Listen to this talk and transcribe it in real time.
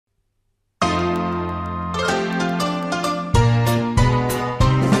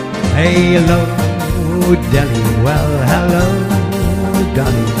Hey, hello, Dolly. Well, hello,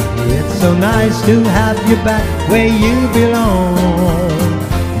 Dolly. It's so nice to have you back where you belong.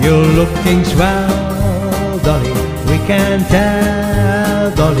 You're looking swell, Dolly. We can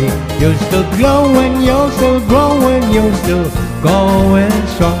tell, Dolly. You're still glowing, you're still growing, you're still going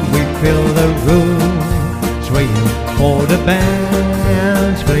strong. We fill the room, swaying for the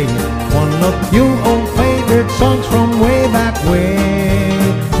band's playing one of your old favorite songs from way back when.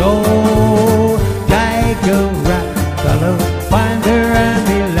 So take a rap, fellas, find her and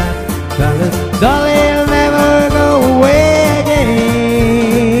be laugh, fellas. Dolly'll never go away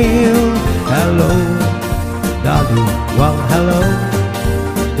again. Hello, Dolly, well hello,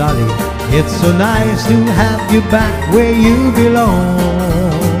 Dolly. It's so nice to have you back where you belong.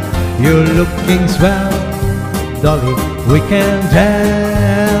 You're looking swell, Dolly, we can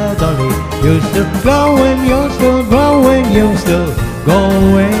tell, Dolly. You're still glowing, you're still growing, you're still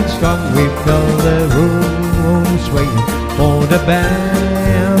going strong. We fill the room swaying for the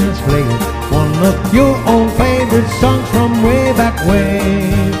band's playing one of your old favorite songs from way back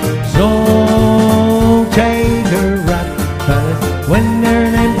when. So take a rap, fellas, when they're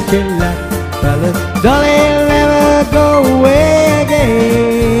an empty lap, fellas. Dolly'll never go away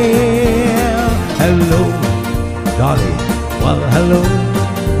again. Hello, Dolly, well hello,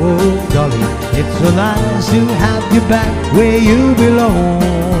 oh Dolly. It's so nice to have you back where you belong.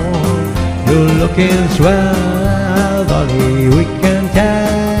 You're looking swell, Dolly, we can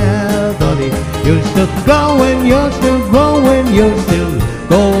tell, Dolly. You're still growing, you're still growing, you're still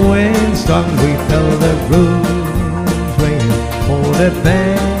going strong. We fill the rooms waiting for the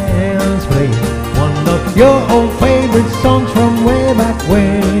bands playing one of your old favorite songs from way back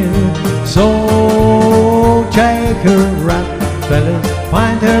when. So take her rap, fellas,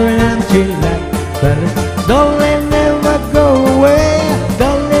 find her an empty lap, fellas. Dolly never go away,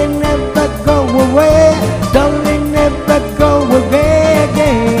 Dolly never go away, Dolly never go